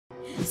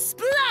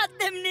Splat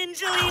them,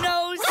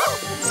 Ninjalinos!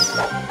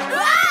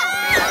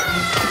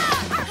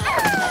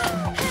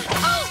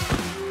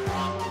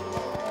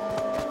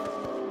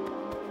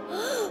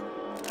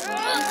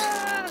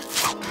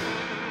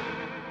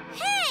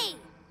 Hey!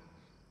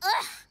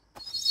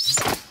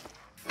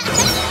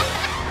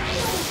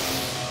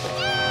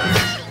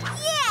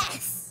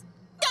 Yes!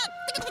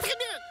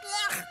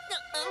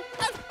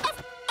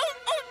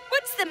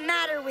 What's the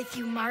matter with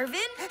you, Marvin?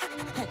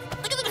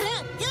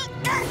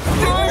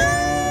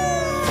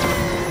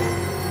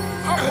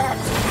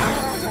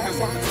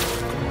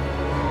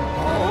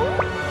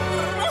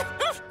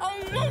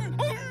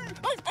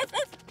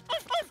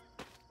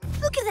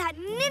 Look at that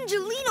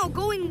Ninjalino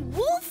going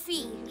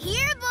wolfy.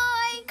 Here,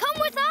 boy. Come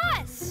with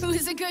us.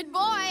 Who's a good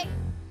boy?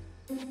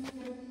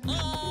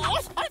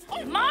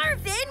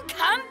 Marvin,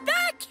 come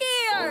back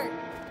here!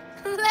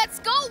 Let's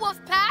go,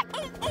 Wolfpack!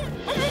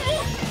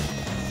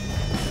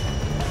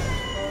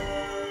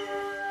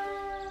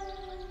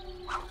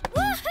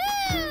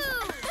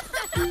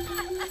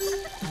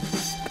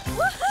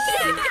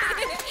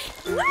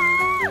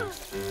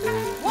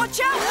 Watch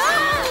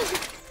out!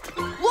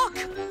 Look!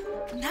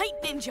 Night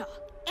Ninja.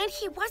 And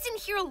he wasn't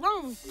here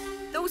alone.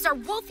 Those are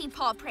wolfy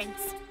paw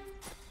prints.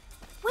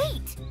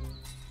 Wait.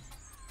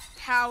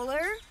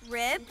 Howler,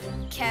 Rip,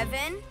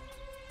 Kevin.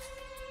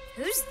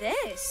 Who's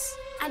this?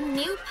 A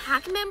new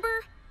pack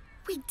member?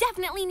 We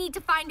definitely need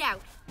to find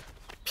out.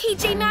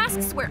 PJ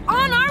Masks, we're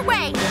on our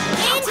way!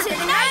 Into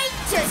the night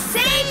to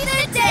save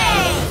the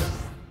day!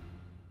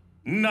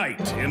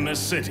 Night in the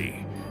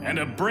city, and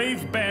a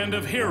brave band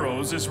of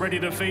heroes is ready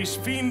to face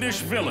fiendish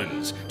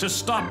villains to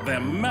stop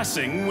them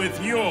messing with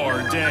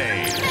your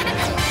day.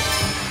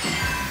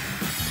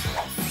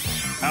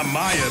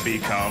 Amaya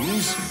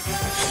becomes...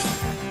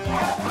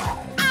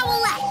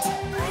 Owlette!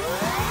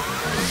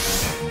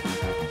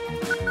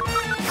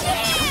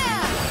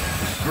 Yeah!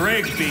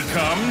 Greg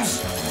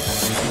becomes...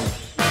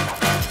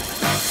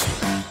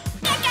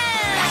 Gekko!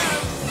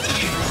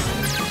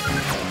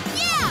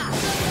 Yeah!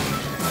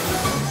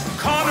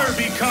 Connor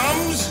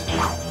becomes...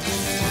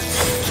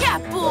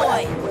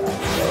 Catboy!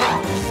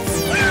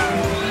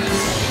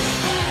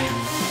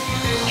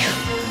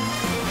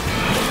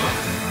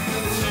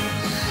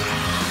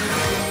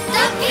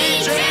 The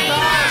PJ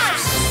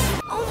Masks!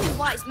 Only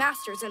wise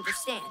masters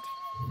understand.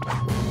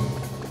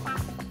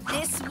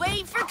 This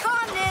way for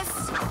calmness.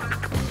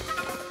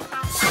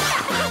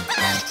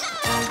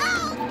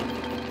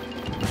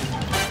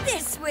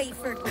 This way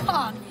for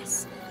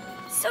calmness.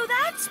 So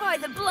that's why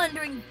the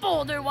blundering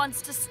boulder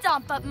wants to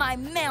stomp up my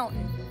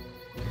mountain.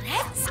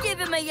 Let's give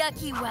him a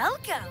yucky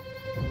welcome.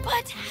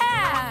 But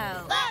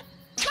how?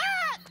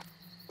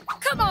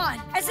 Come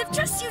on, as if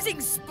just using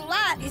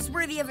Splat is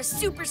worthy of a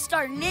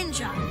superstar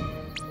ninja.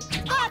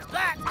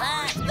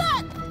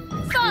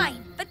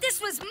 Fine, but this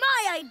was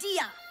my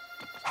idea.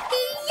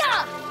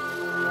 Hee-yah!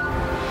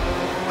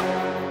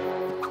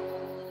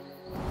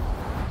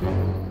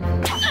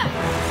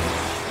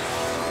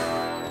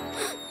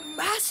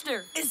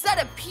 Master, is that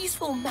a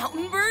peaceful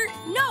mountain bird?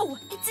 No,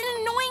 it's an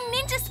annoying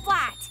ninja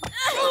Splat.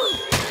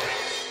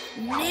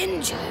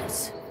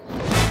 Ninjas.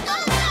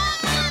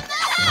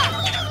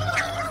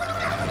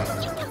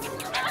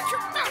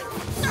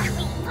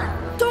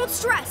 Don't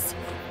stress.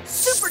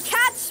 Super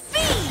cat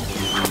speed.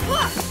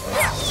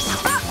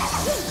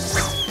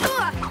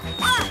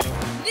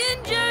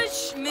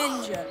 Ninjas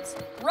schminjas.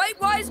 Right,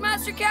 wise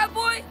Master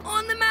Catboy?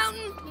 On the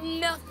mountain,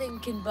 nothing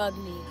can bug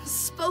me.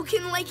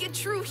 Spoken like a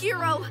true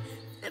hero.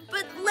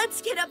 But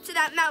let's get up to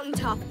that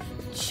mountaintop,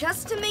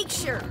 just to make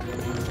sure.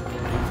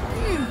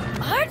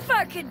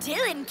 Aardvark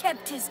Dylan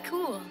kept his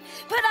cool,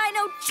 but I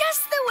know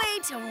just the way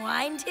to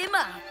wind him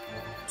up.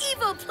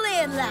 Evil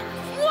plan laugh.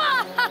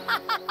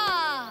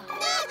 Wahahaha!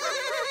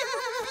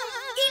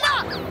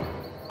 Enough!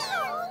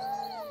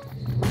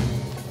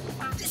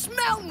 This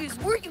mountain is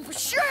working for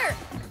sure.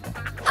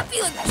 I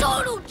feel a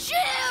total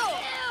chill.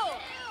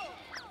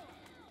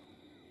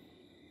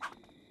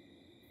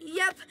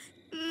 Yep,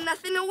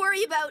 nothing to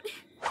worry about.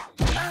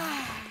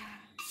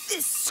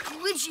 This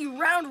squidgy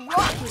round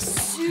rock is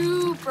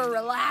super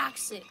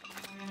relaxing.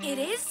 It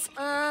is?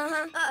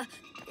 Uh-huh.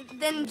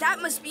 Then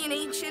that must be an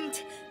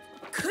ancient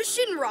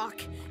cushion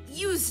rock,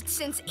 used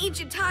since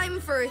ancient time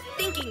for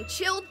thinking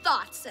chilled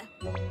thoughts.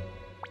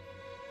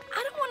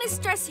 I don't want to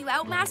stress you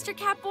out, Master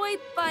Catboy,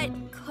 but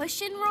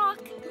cushion rock?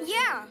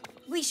 Yeah,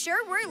 we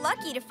sure were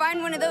lucky to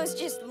find one of those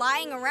just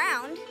lying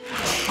around.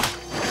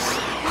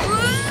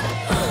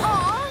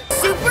 Aw!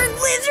 Super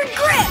lizard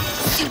grip!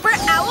 Super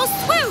owl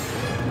swoop!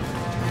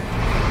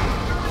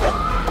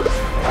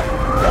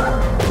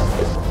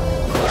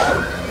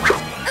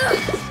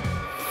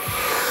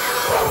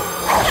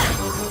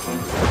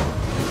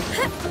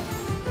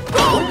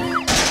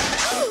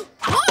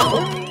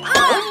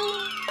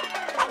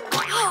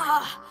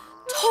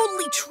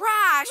 Totally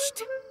trashed.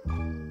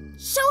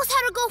 Show us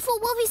how to go full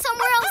wolfie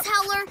somewhere else,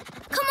 Howler.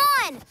 Come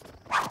on!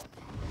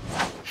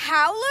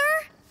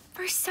 Howler?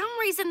 For some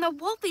reason, the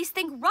wolfies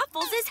think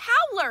Ruffles is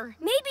Howler.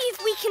 Maybe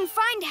if we can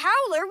find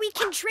Howler, we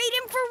can trade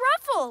him for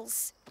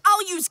Ruffles.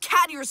 I'll use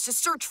cat ears to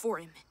search for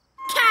him.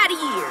 Cat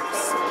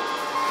ears!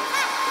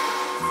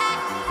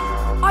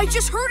 I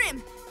just heard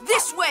him!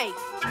 This way!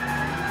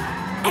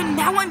 And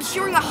now I'm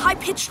hearing a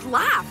high-pitched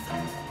laugh.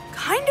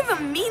 Kind of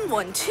a mean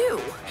one,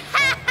 too.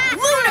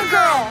 Luna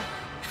Girl!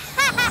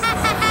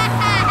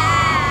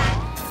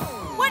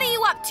 What are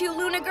you up to,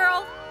 Luna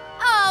Girl?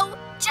 Oh,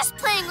 just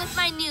playing with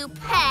my new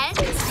pet.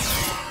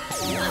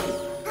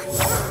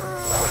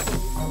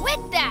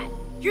 With that,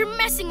 you're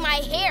messing my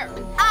hair.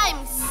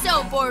 I'm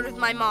so bored with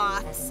my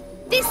moths.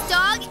 This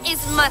dog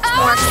is much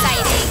more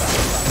exciting.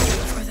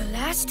 For the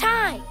last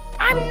time,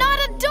 I'm not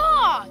a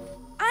dog.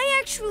 I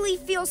actually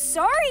feel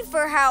sorry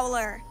for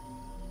Howler.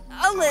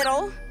 A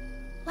little.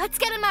 Let's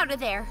get him out of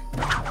there.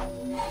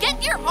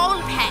 Get your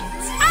own pet.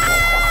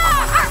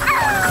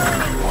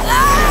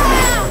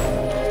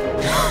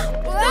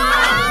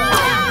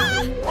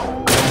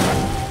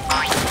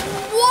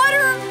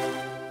 Water!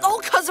 All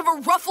because of a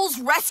Ruffles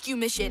rescue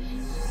mission.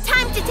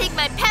 Time to take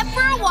my pet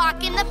for a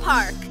walk in the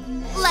park.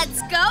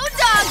 Let's go,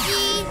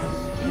 doggy!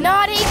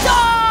 Naughty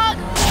dog!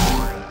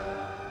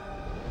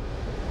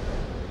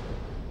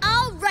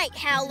 All right,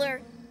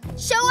 Howler.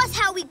 Show us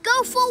how we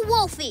go full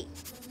Wolfie.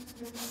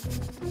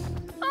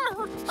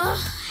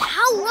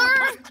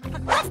 Howler!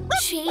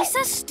 Chase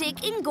a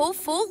stick and go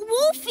full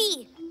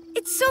Wolfie.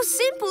 It's so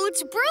simple,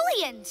 it's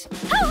brilliant.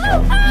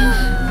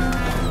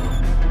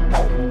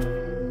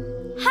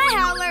 Hi,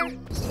 Howler.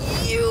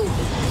 You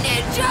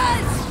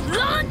ninjas!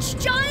 Launch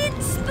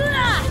giant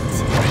splat!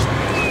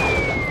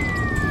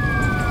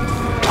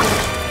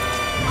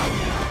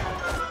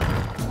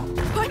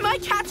 By my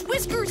cat's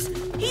whiskers,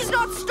 he's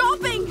not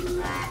stopping.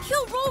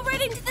 He'll roll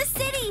right into the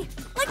city,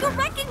 like a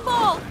wrecking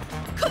ball.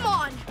 Come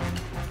on.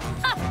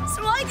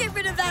 So I get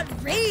rid of that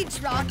rage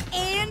rock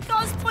and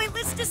cause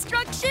pointless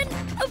destruction?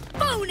 A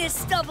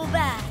bonus double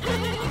back!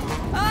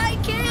 I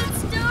can't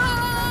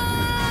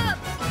stop!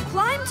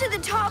 Climb to the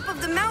top of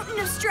the mountain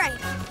of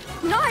strength.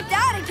 Not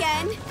that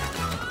again.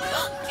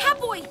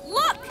 Catboy,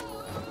 look!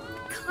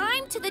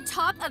 Climb to the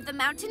top of the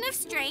mountain of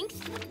strength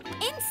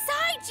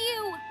inside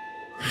you.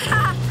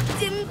 Ha!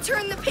 Didn't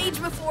turn the page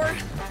before.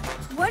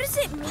 What does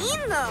it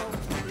mean, though?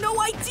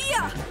 No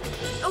idea.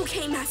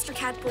 Okay, Master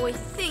Catboy,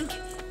 think.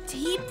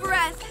 Deep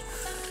breath.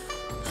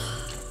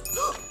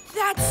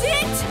 That's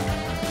it!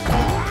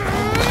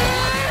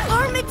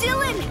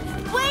 Armadillon,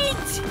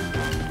 wait!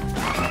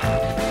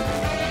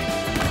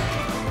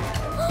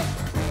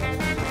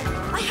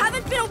 I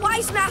haven't been a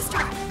wise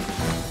master.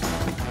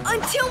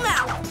 Until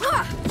now.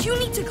 You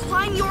need to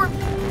climb your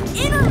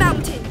inner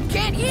mountain.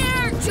 Can't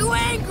hear! Too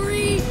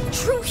angry!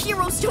 True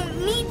heroes don't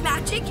need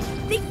magic.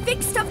 They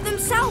fix stuff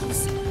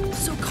themselves.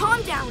 So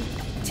calm down.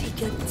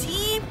 Take a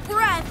deep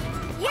breath.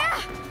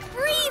 Yeah,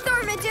 breathe,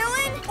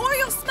 Armadillon. Or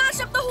you'll smash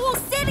up the whole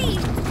city.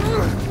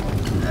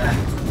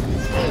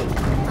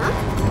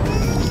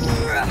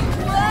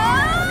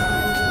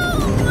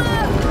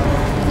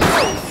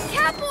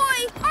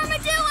 Catboy!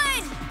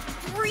 Armadillon!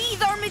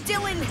 Breathe,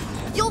 Armadillon.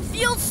 You'll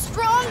feel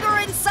stronger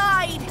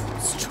inside.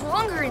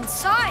 Stronger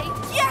inside?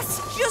 Yes,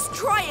 just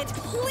try it,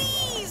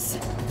 please.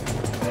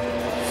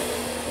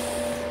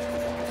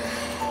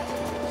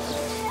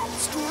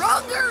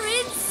 Stronger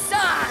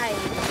inside!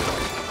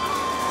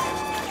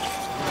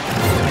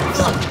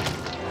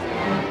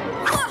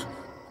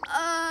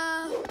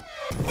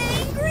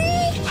 Angry?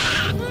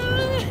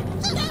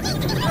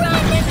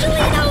 Run,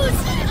 Ninjalinos!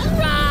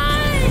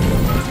 Run!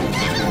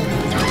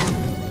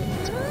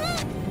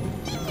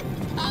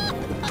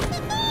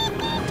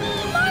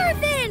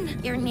 Marvin!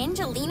 Your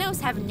Ninjalinos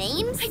have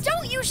names? I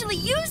don't usually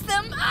use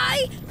them.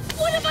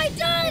 What have I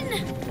done?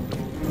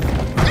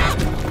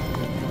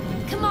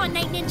 Come on,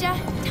 Night Ninja.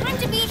 Time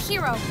to be a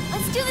hero.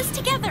 Let's do this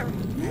together.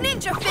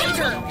 Ninja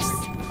fingers!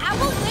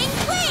 Owl wing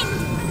win!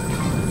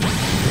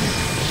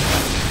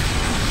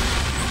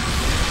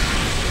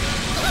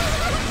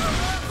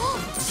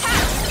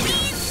 Cat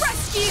speed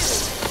rescue!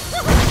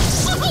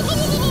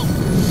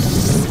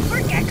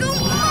 Super Gekko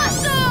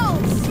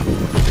muscles!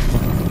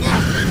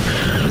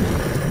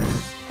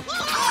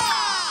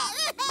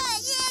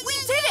 We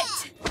did it!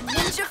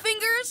 Ninja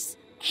fingers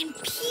And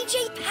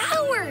PJ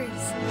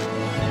Powers!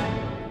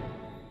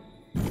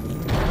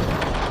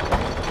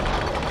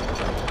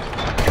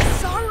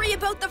 Sorry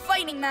about the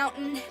fighting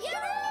mountain.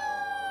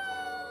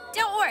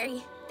 Don't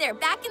worry. They're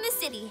back in the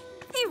city.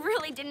 They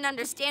really didn't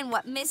understand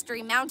what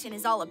Mystery Mountain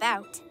is all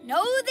about.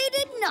 No, they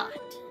did not.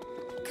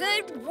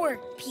 Good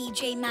work,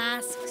 PJ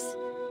Masks.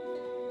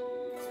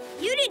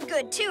 You did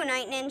good too,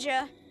 Night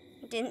Ninja.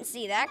 Didn't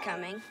see that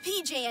coming.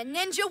 PJ and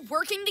Ninja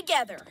working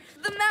together.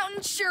 The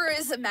mountain sure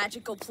is a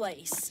magical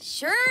place.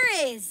 Sure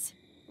is.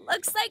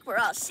 Looks like we're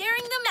all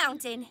sharing the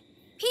mountain.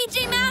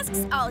 PJ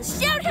Masks, all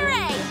shout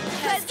hooray!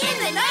 'Cause in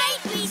the night,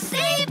 we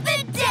save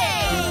the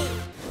day!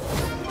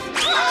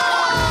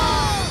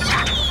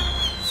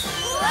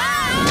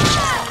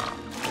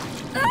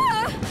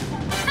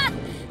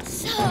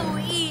 So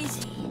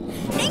easy.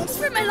 Thanks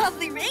for my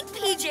lovely ring,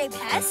 PJ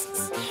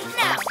Pests.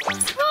 Now,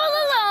 roll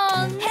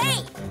along.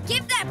 Hey,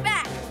 give that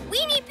back.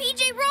 We need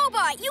PJ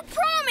Robot. You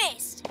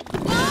promised.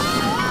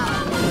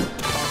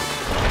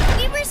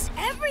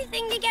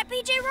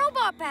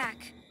 robot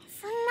back?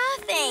 For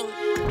nothing.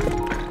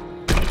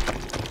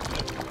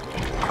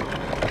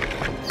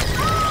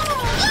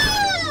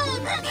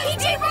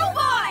 PJ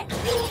Robot!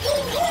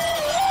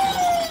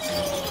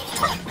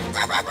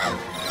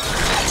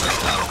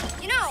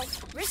 You know,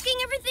 risking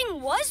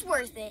everything was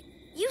worth it.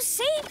 You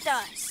saved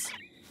us.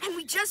 And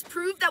we just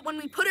proved that when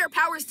we put our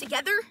powers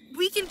together,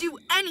 we can do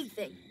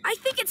anything. I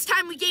think it's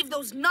time we gave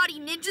those naughty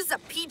ninjas a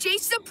PJ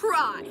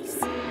surprise.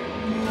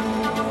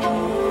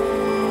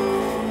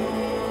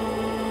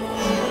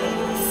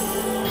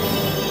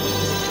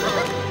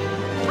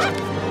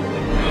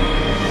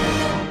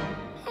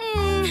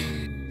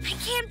 I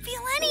can't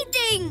feel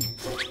anything.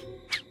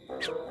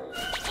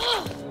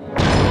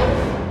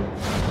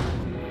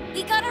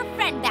 We got our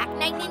friend back,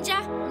 Night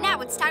Ninja.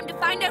 Now it's time to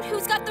find out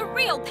who's got the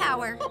real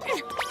power.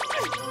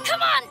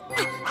 Come on,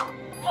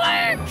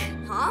 work!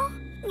 Huh?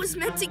 It was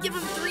meant to give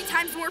them 3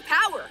 times more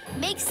power.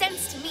 Makes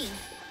sense to me.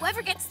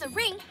 Whoever gets the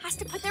ring has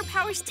to put their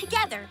powers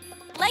together,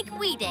 like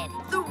we did.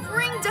 The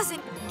ring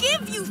doesn't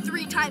give you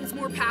 3 times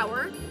more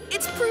power.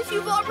 It's proof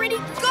you've already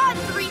got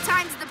 3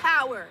 times the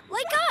power.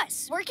 Like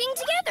us, working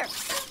together.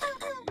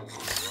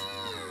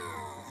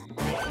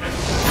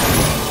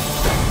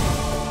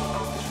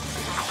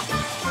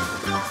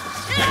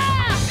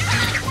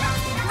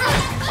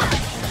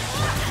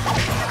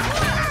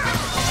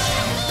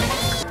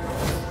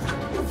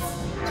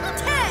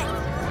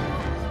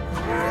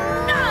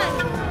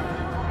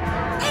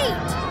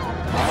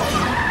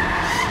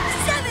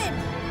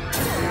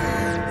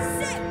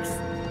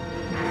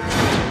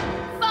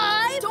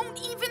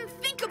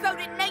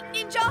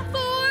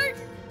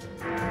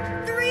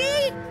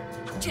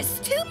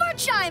 Just 2 more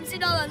chimes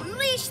and I'll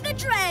unleash the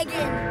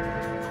dragon.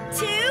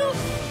 2.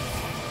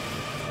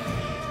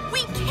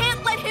 We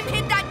can't let him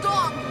hit that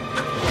gong.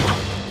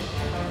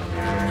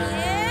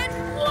 And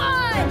 1.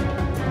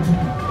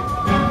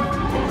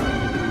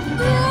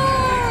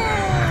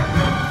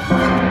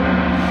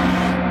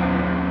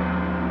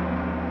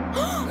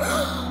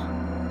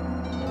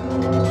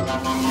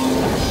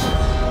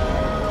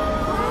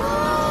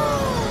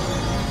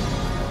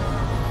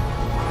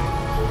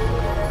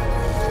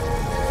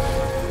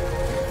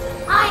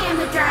 I am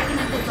the dragon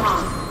of the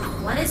gong.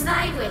 What is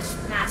thy wish,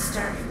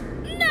 master?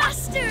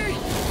 Master!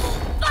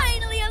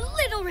 Finally a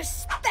little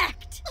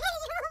respect.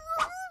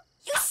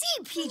 You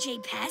see,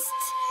 PJ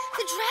Pests,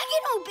 the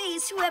dragon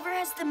obeys whoever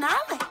has the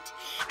mallet,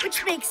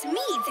 which makes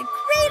me the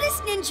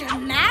greatest ninja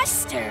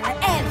master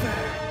ever.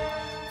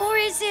 Or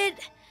is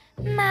it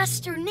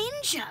Master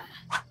Ninja?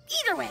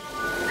 Either way,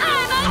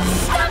 I'm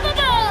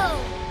unstoppable!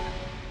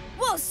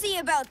 We'll see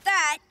about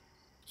that.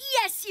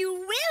 Yes, you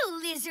will,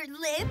 Lizard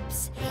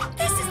Lips.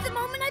 This is the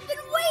moment I've been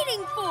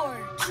waiting for.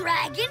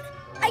 Dragon,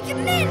 I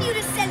command you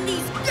to send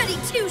these goody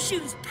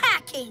two-shoes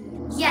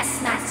packing.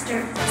 Yes,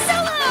 master.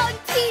 So long,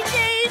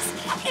 PJs.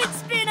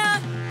 It's been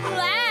a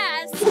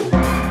blast.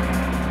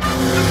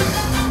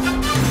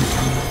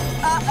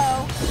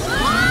 Uh-oh.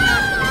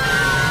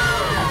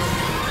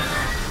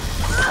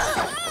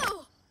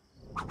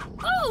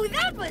 Oh,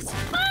 that was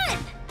fun.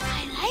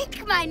 I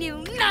like my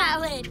new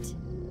mallet.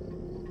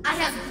 I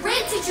have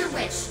granted your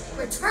wish.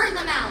 Return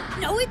the mallet.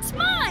 No, it's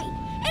mine.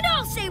 And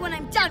I'll say when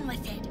I'm done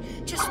with it.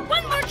 Just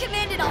one more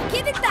command and I'll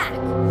give it back.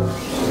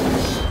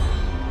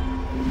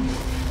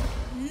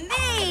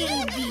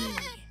 Maybe.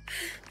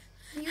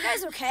 You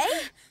guys okay?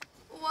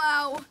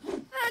 Wow,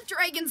 that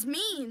dragon's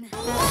mean.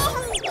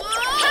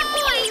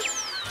 Catboy!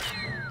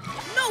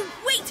 No,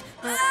 wait!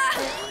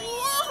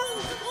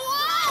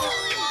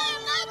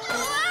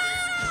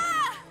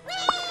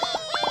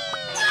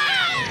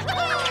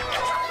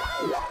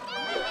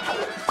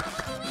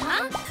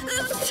 Huh?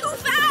 Too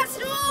fast!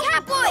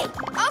 Catboy,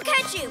 I'll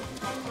catch you.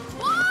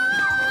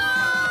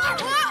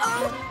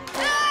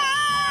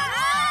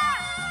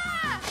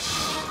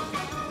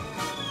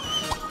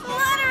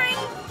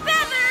 Fluttering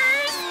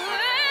feathers!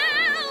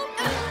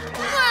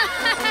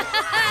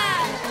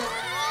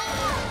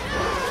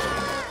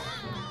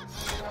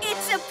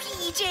 It's a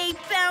PJ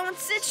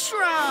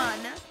Bounce-a-tron.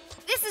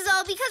 This is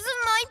all because of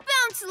my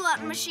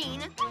bounce-a-lot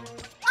machine.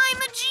 I'm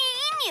a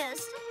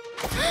genius.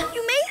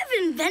 You may have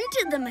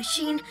invented the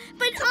machine,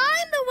 but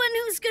I'm the one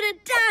who's good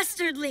at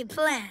dastardly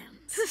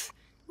plans.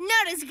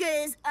 Not as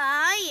good as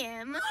I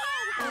am.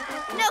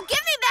 Now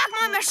give me back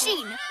my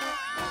machine.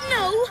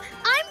 No,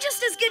 I'm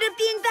just as good at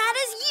being bad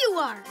as you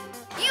are.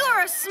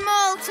 You're a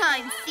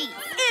small-time thief.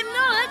 If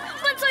not,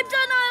 once I'm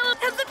done, I'll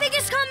have the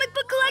biggest comic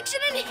book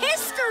collection in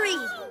history.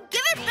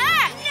 Give it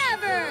back.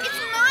 Never.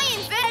 It's my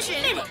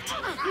invention. Admit it.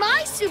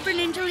 My Super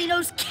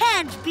Ninjalinos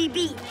can't be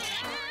beat.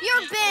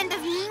 Your band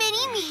of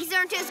mini-me's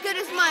aren't as good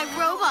as my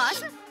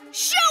robot.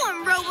 Show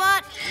 'em,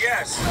 robot.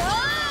 Yes.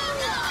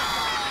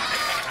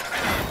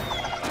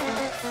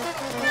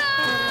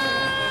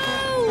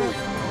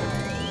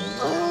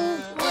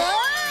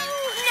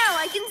 Now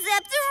I can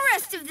zap the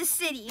rest of the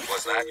city.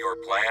 Was that your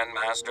plan,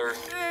 Master?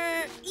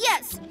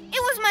 Yes.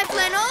 It was my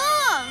plan all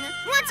along.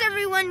 Once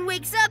everyone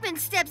wakes up and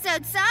steps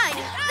outside,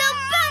 they'll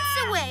bounce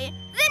away.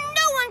 Then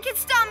no one can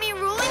stop me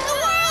ruling the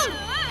world.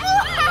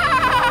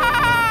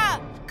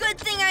 Good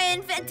thing I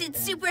invented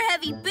super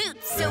heavy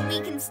boots so we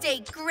can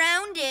stay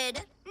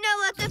grounded. Now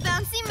let the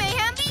bouncy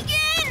mayhem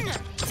begin!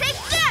 Take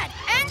that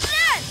and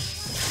that!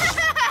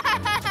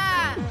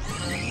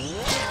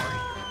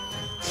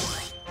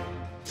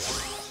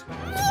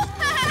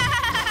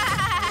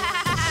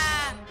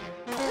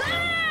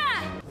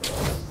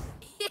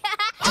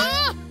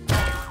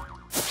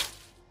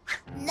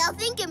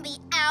 Nothing can beat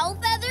owl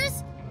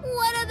feathers?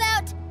 What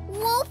about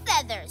wolf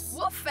feathers?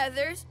 Wolf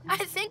feathers? I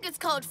think it's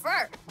called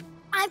fur.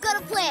 I've got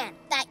a plan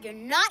that you're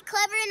not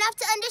clever enough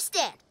to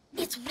understand.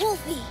 It's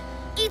wolfy.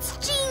 It's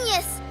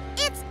genius.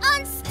 It's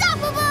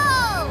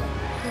unstoppable!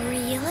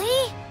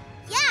 Really?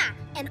 Yeah,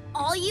 and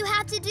all you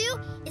have to do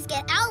is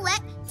get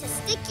Owlette to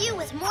stick you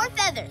with more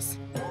feathers.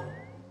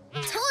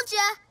 Told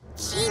ya,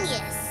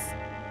 genius.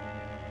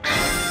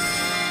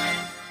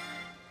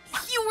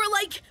 You were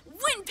like,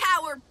 wind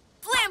power,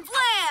 blam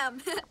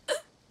blam!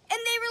 And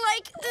they were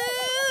like,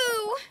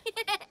 ooh!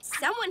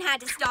 Someone had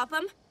to stop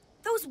them.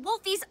 Those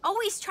wolfies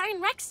always try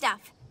and wreck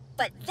stuff.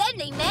 But then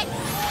they met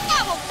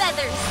owl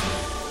feathers.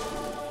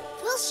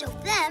 We'll show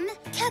them.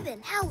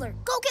 Kevin, Howler,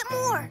 go get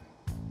more.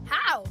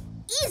 How?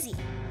 Easy.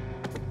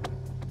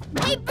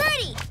 Hey,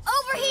 Birdie,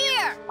 over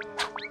here.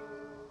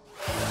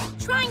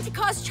 Trying to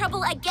cause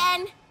trouble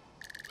again?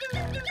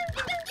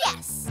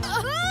 Yes.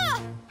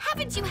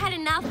 Haven't you had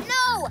enough?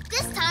 No,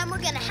 this time we're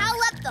gonna howl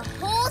up the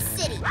whole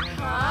city.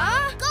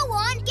 Huh? Go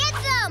on, get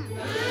them.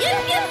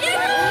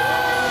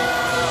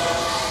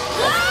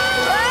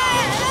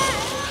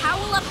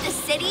 Howl up the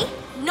city?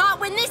 Not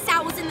when this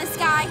owl's in the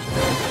sky.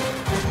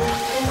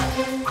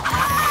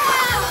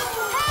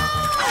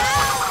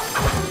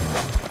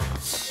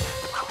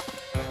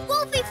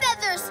 Wolfie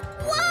feathers!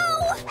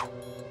 Whoa!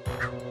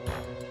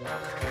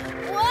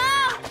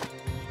 Wow!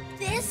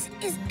 This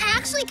is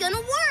actually gonna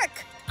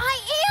work! I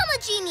am a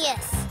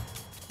genius!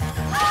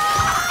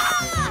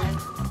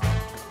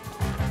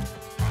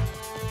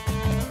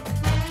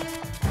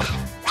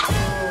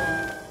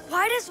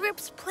 Why does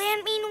Rip's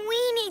plan mean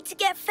we need to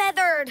get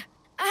feathered?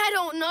 I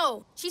don't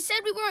know. She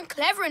said we weren't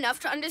clever enough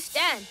to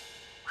understand.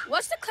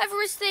 What's the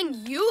cleverest thing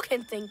you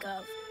can think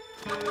of?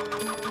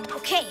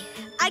 Okay,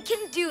 I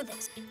can do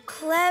this.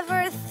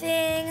 Clever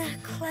thing,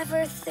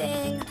 clever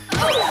thing.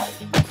 Oh!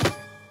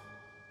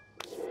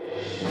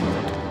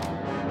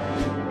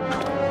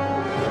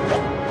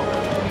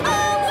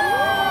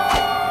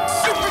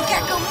 Super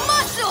Gekko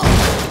muscle!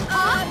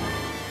 Huh?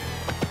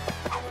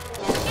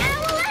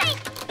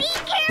 Owlette, be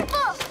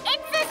careful!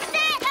 It's a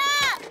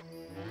setup!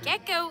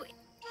 Gekko,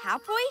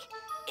 Catboy?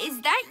 Is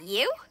that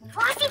you?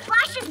 Flossy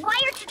Flash is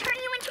wired to turn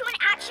you into an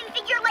action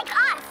figure like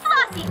us.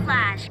 Flossy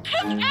Flash,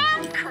 kick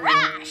and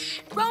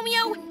crash!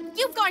 Romeo,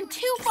 you've gone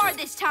too far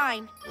this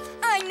time.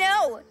 I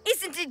know!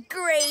 Isn't it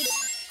great?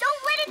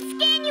 Don't let it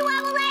scan you,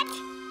 Owlette!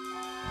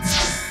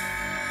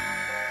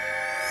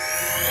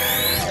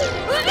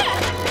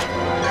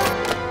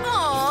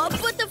 Aw,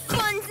 but the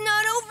fun's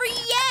not over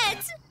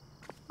yet!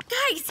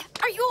 Guys,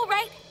 are you all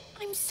right?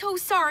 I'm so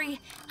sorry.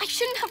 I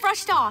shouldn't have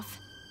rushed off.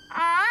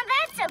 Aw,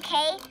 that's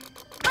okay.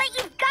 But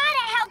you've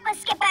gotta help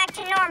us get back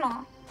to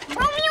normal.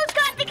 Romeo's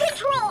got the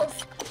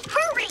controls.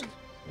 Hurry!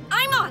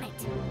 I'm on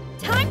it.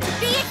 Time to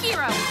be a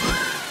hero.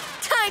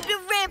 Time to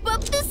ramp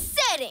up the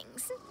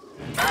settings.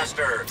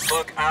 Master,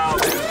 look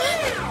out!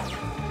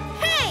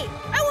 Hey,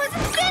 I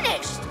wasn't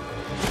finished.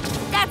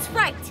 That's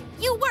right.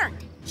 You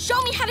weren't.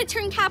 Show me how to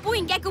turn Catboy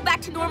and Gekko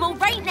back to normal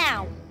right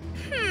now.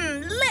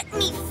 Let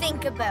me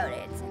think about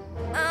it.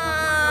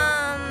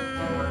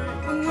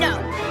 No.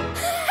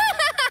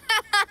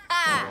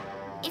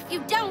 If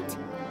you don't,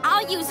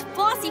 I'll use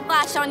Flossy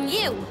Flash on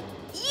you.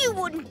 You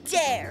wouldn't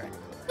dare.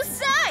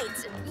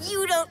 Besides,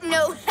 you don't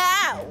know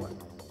how.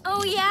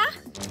 Oh, yeah?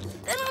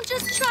 Then I'll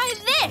just try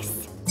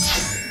this.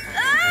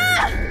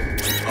 Ah!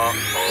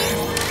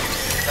 Uh-oh.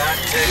 That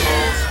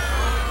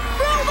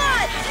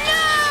Robot, no!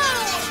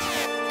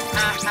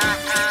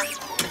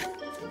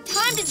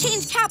 Time to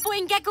change Catboy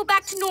and Gekko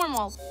back to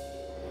normal.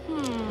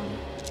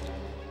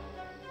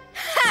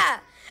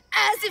 Ha!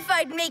 As if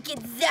I'd make it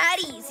that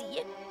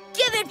easy.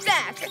 Give it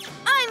back.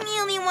 I'm the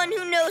only one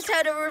who knows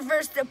how to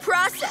reverse the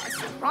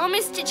process.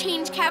 Promise to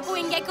change Catboy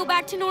and Gekko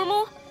back to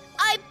normal?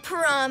 I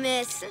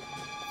promise.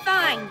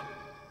 Fine.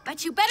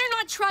 But you better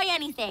not try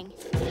anything.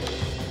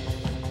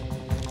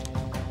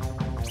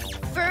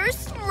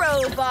 First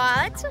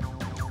robot.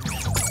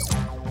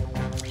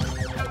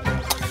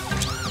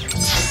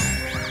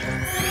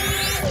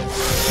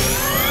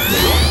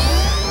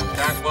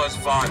 That was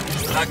fun.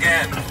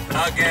 Again.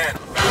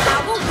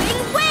 Owl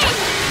wing wing!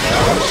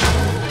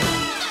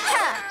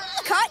 Ha!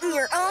 Caught in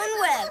your own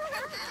web.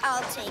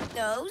 I'll take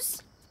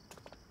those.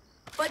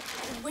 But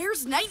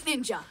where's Night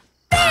Ninja?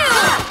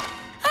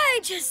 I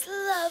just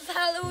love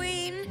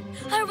Halloween.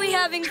 Are we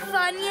having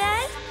fun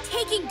yet?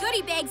 Taking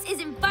goodie bags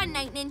isn't fun,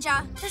 Night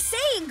Ninja. The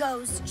saying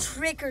goes,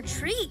 trick or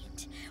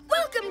treat.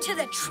 Welcome to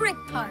the trick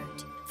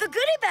part. The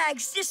goodie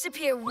bags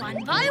disappear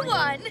one by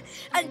one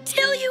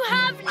until you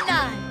have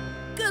none.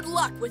 Good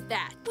luck with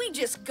that. We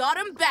just got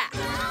him back.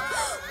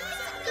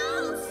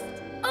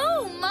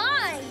 Oh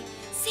my!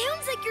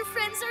 Sounds like your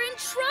friends are in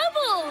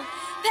trouble.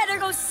 Better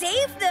go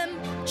save them.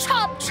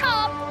 Chop,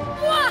 chop.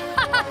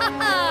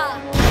 Wahahaha!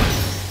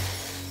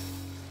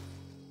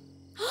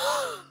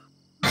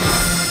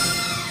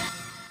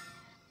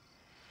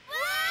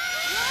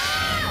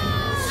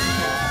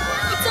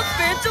 It's a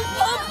phantom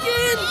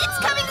pumpkin! It's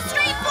coming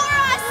straight for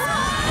us!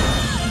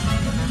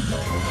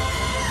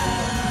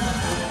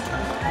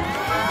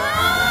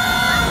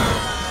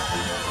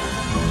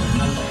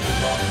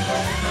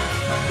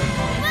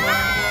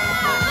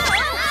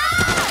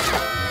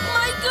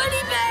 My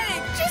goodie bag!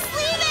 Just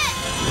leave it!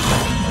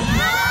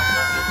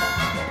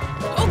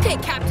 Okay,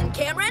 Captain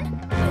Cameron,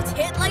 let's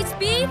hit light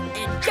speed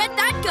and get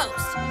that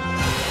ghost.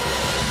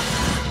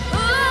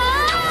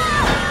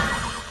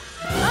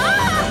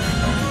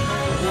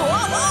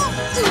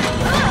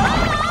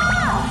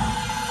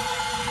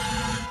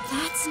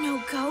 That's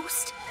no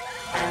ghost.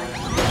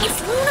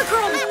 It's Luna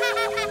Girl!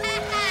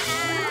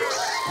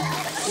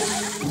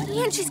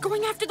 And she's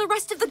going after the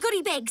rest of the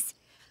goodie bags.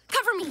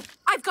 Cover me.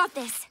 I've got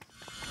this.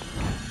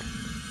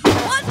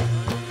 What?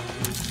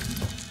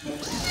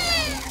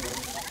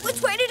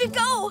 Which way did it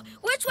go?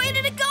 Which way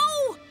did it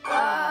go?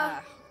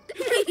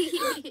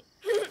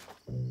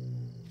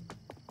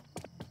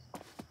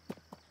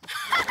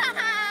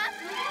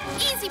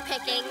 Easy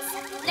pickings.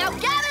 Now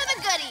gather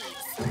the goodies.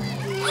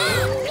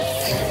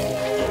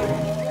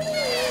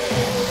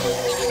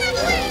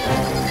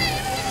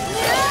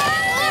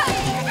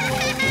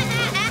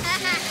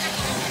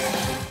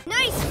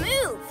 Nice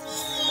move.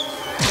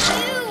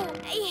 Ew,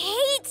 I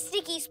hate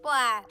Sticky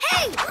Splat.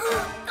 Hey!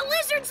 The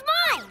lizard's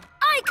mine!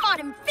 I caught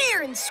him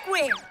fair and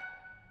square.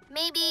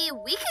 Maybe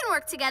we can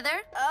work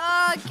together.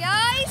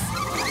 Guys?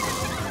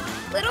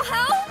 Little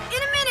help?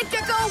 In a minute,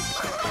 Gekko.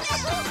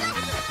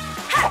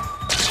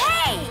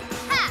 Hey!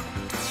 Ha!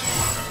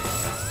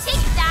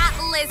 Take that,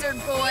 lizard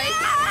boy.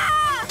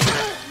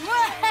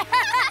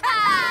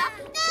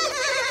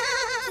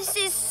 This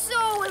is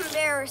so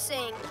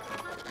embarrassing.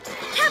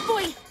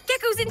 Catboy,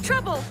 Gekko's in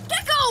trouble.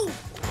 Gekko!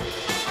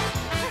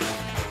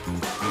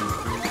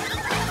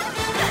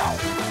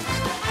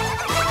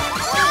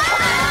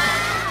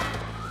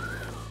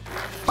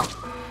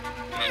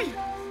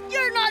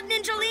 You're not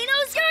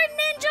Ninjalinos, you're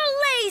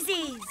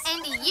Ninja-lazies!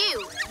 And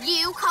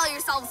you call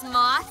yourselves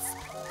moths?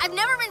 I've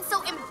never been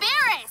so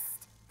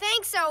embarrassed.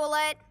 Thanks,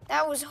 Owlette.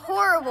 That was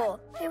horrible.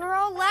 They were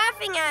all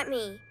laughing at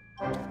me.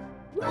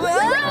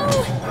 Well,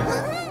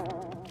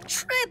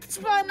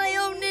 tripped by my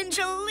own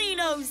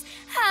Ninjalinos.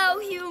 How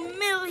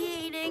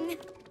humiliating.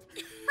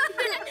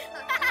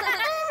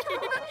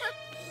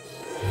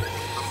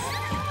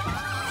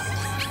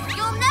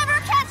 You'll never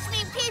catch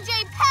me,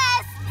 PJ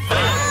Pest!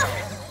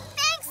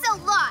 Thanks a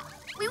lot.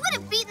 We would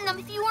have beaten them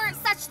if you weren't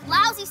such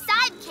lousy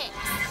sidekicks.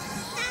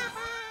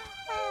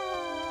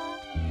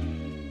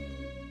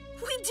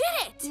 We did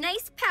it!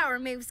 Nice power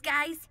moves,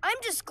 guys. I'm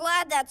just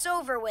glad that's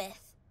over with.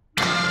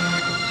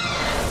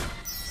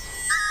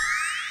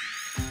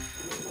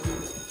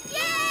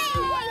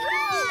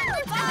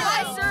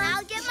 Bye, sir.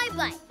 I'll get my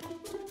bike.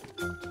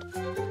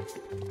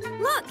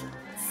 Look,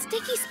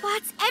 sticky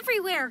spots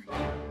everywhere.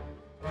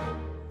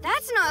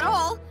 That's not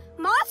all.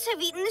 Moths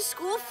have eaten the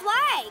school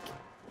flag.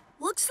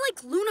 Looks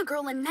like Luna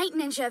Girl and Night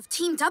Ninja have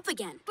teamed up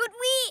again. But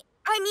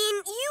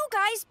you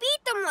guys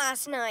beat them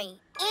last night.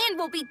 And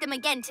we'll beat them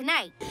again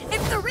tonight.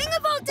 If the Ring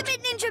of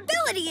Ultimate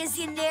Ninjability is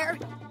in there,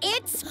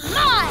 it's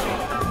mine!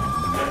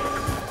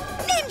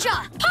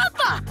 Ninja,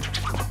 Papa!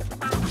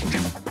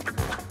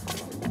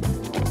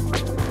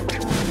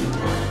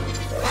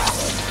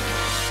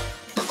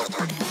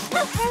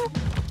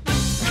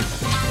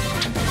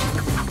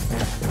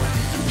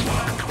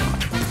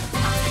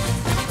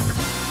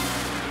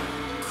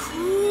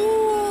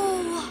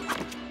 Cool!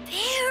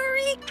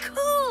 Very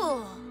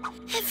cool!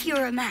 If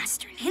you're a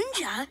master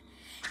ninja,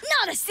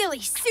 not a silly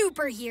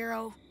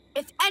superhero.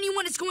 If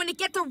anyone is going to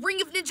get the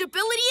Ring of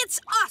Ninjability, it's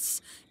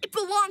us. It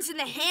belongs in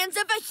the hands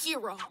of a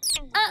hero.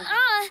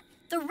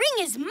 The ring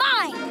is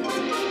mine!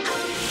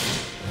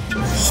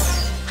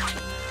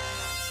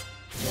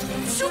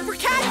 Super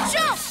Cat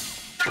jump!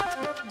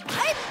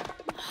 What?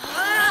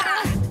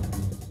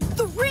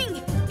 The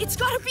ring! It's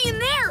gotta be in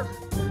there!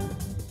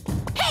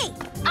 Hey,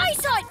 I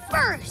saw it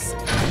first!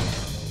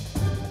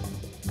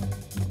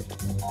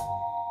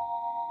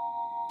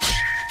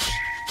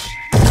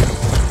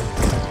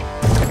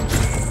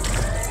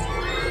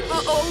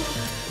 Uh-oh,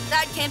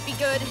 that can't be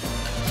good.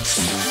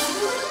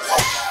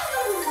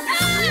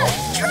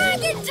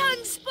 Dragon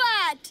tongue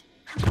splat!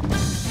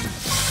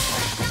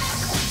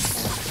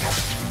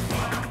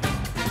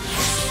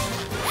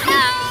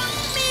 Help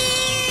me!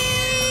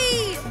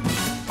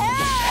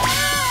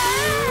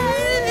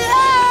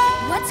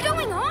 What's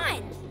going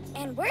on?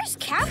 And where's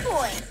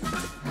Catboy?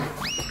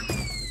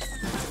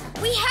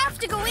 We have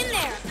to go in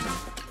there.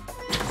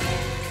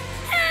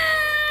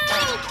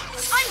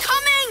 I'm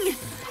coming!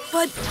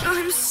 But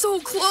I'm so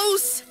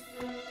close.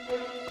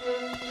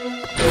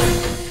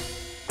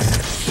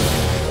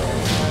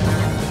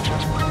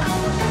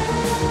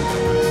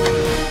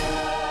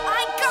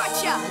 I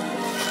gotcha!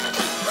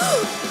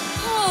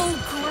 Oh,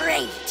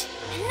 great!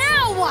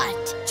 Now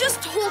what?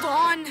 Just hold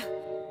on.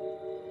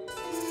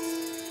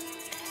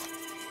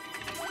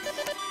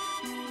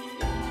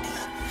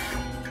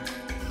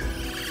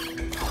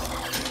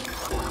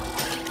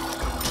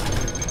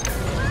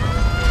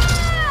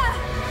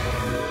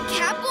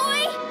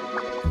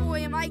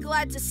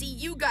 glad to see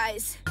you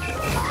guys.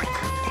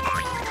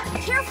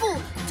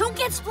 Careful! Don't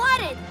get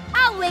splatted!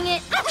 I'll wing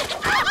it!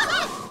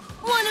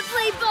 Wanna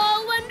play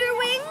ball, Wonder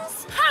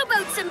Wings? How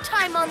about some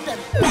time on the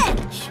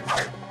bench?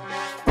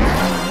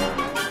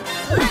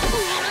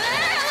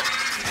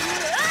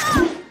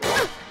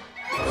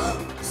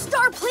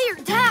 Star player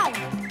down!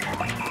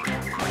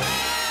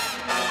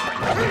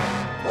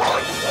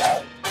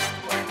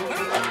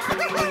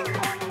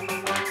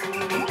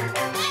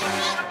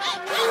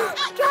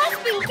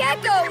 Gasping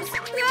geckos!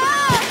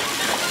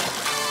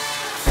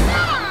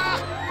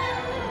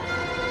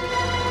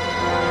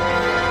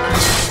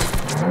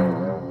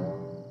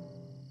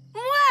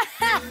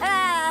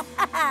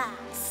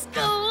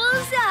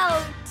 School's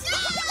out!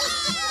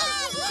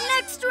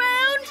 Next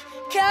round,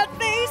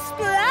 Cafe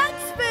Splat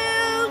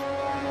Spoon!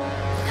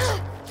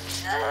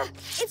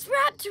 It's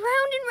wrapped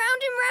round and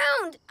round and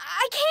round!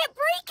 I can't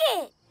break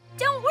it!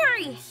 Don't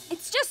worry,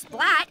 it's just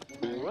Splat.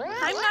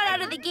 I'm not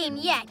out of the game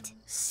yet.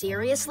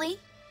 Seriously?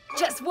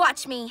 Just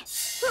watch me.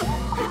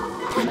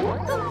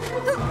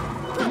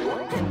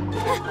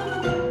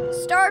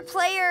 Star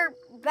player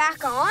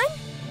back on?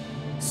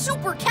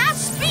 Super Cat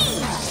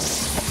Speed!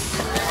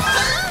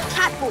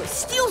 Catboy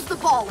steals the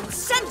ball and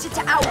sends it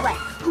to Owlette,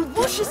 who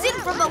whooshes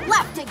in from the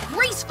left to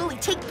gracefully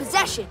take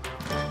possession.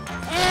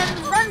 And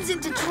runs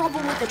into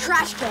trouble with the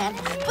trash can,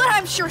 but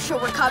I'm sure she'll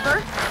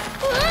recover.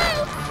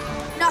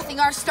 Nothing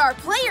our star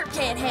player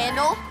can't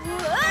handle.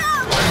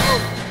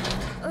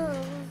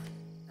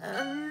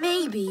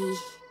 Maybe.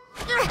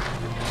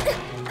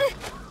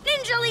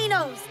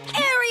 Ninjalinos,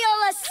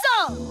 aerial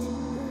assault!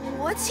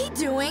 What's he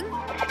doing?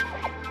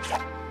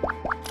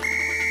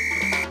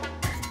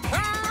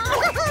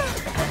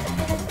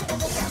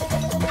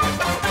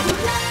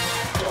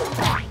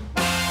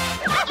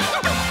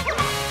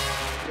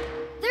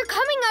 They're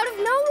coming out of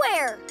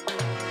nowhere.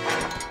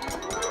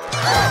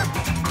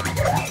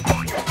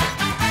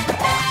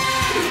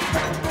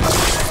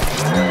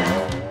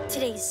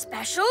 Today's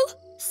special,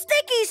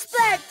 Sticky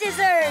Splat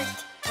dessert!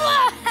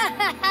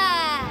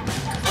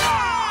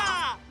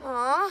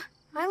 Aw,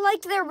 I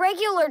liked their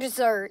regular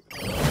dessert.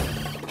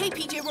 Hey,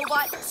 PJ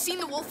Robot, seen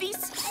the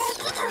wolfies?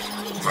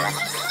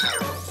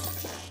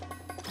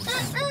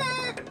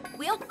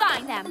 We'll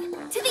find them.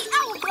 To the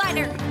owl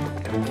glider.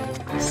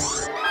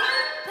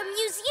 The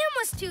museum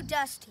was too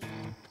dusty.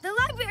 The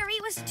library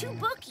was too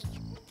booky.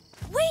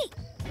 Wait,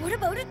 what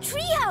about a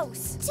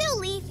treehouse? Too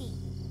leafy.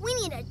 We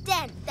need a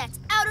den that's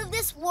out of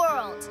this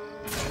world.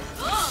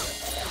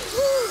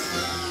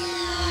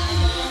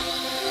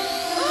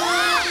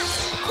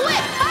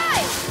 Quick,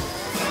 hide!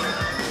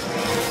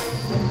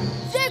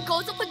 There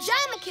goes the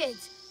pajama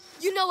kids.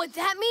 You know what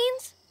that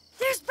means?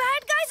 There's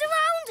bad guys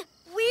around?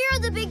 We're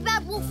the big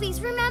bad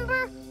wolfies,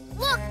 remember?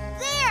 Look,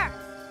 there!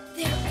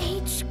 Their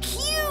HQ!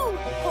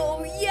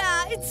 Oh,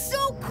 yeah, it's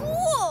so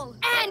cool!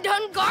 And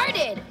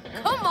unguarded!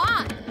 Come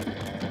on!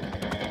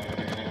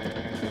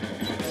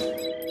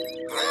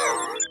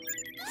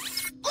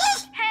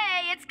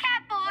 Hey, it's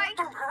Catboy!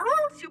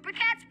 Super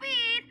Cat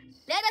Speed!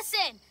 Let us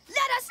in!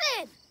 Let us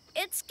in!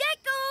 It's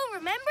Gekko,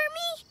 remember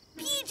me?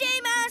 PJ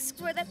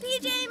Masks, we're the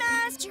PJ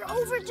Masks! You're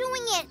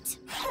overdoing it.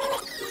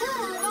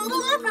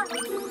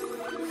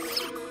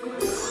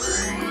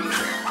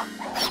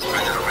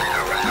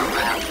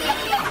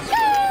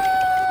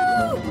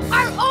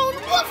 Our own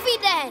Wolfie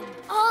Den!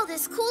 All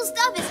this cool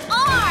stuff is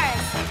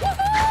ours!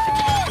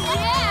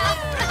 Yeah!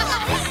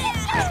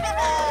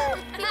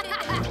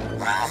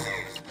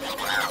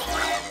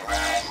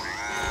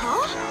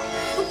 Huh?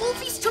 The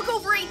wolfies took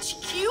over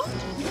HQ?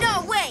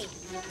 No way!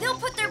 They'll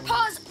put their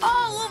paws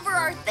all over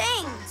our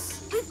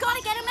things! We've got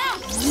to get them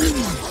out!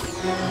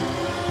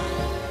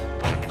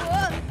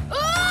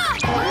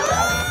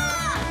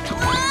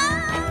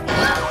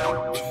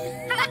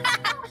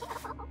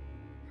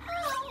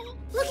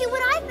 Look at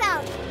what I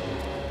found.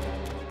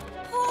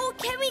 Oh,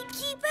 can we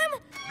keep him?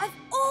 I've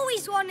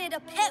always wanted a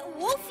pet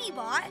wolfie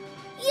bot.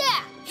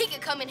 Yeah, he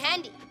could come in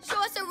handy.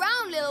 Show us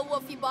around, little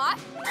Wolfie bot.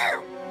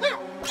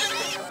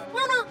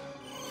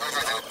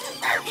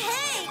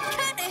 Hey,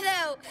 cut it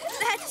out!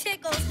 That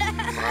tickles.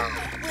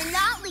 We're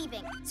not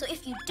leaving, so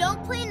if you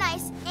don't play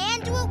nice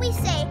and do what we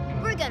say,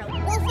 we're gonna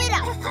wolf it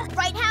up.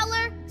 Right,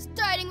 Howler?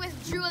 Starting with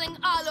drooling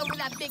all over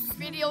that big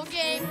video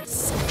game.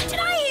 Did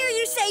I hear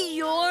you say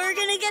you're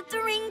gonna get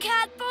the ring,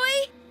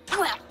 Catboy?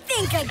 Well,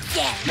 think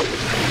again.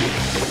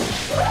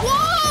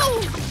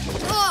 Whoa!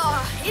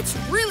 Oh, it's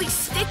really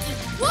sticky.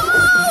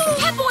 Whoa!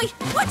 Catboy,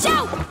 watch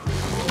out!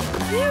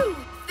 Phew,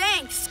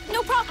 thanks.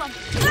 No problem.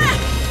 Ah!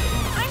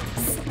 I'm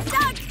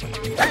stuck.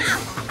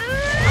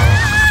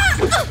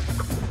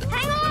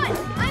 Hang on!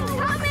 I'm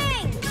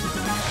coming!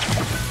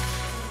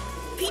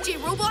 PJ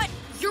Robot,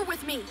 you're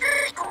with me.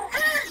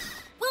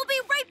 We'll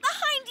be right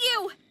behind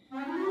you.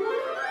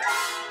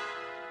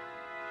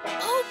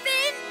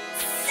 Open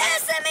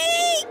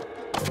sesame!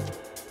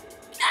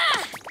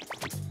 Ah!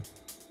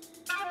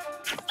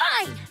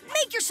 Fine,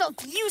 make yourself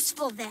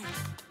useful then.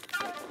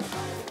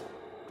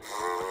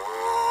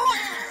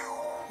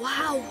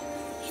 Wow,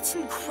 it's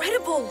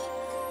incredible.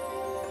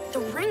 The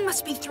ring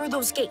must be through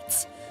those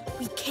gates.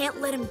 We can't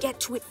let him get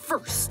to it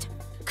first.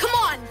 Come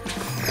on!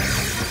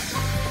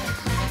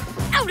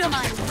 Out of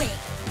my way!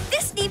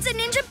 This needs a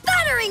ninja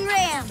battering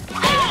ram!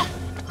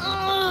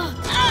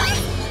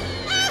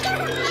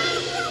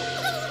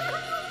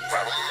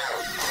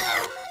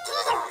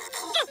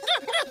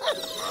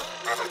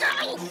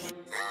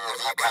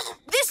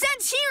 This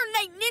ends here,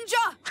 Night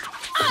Ninja!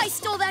 I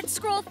stole that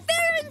scroll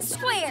fair and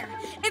square!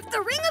 If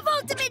the Ring of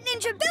Ultimate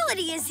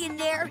Ninjability is in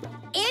there,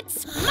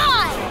 it's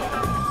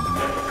mine!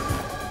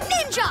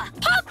 Ninja,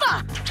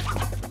 Papa!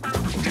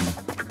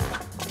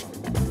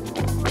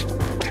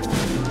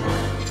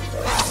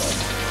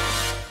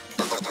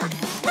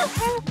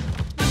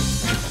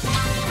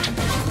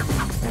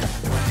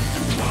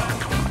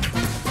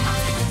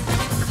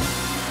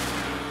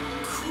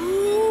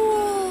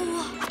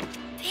 Cool!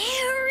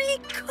 Very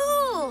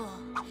cool!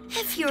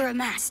 If you're a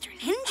master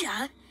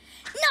ninja,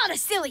 not a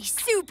silly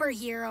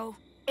superhero.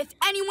 If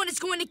anyone is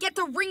going to get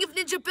the Ring of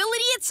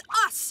Ninjability, it's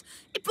us!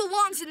 It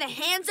belongs in the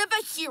hands of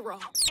a hero.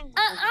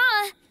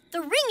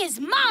 The ring is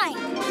mine!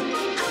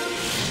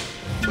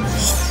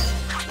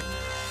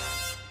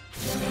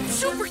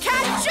 Super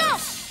Cat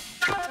Jump!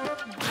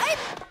 What?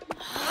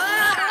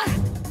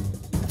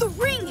 The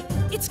ring!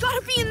 It's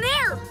gotta be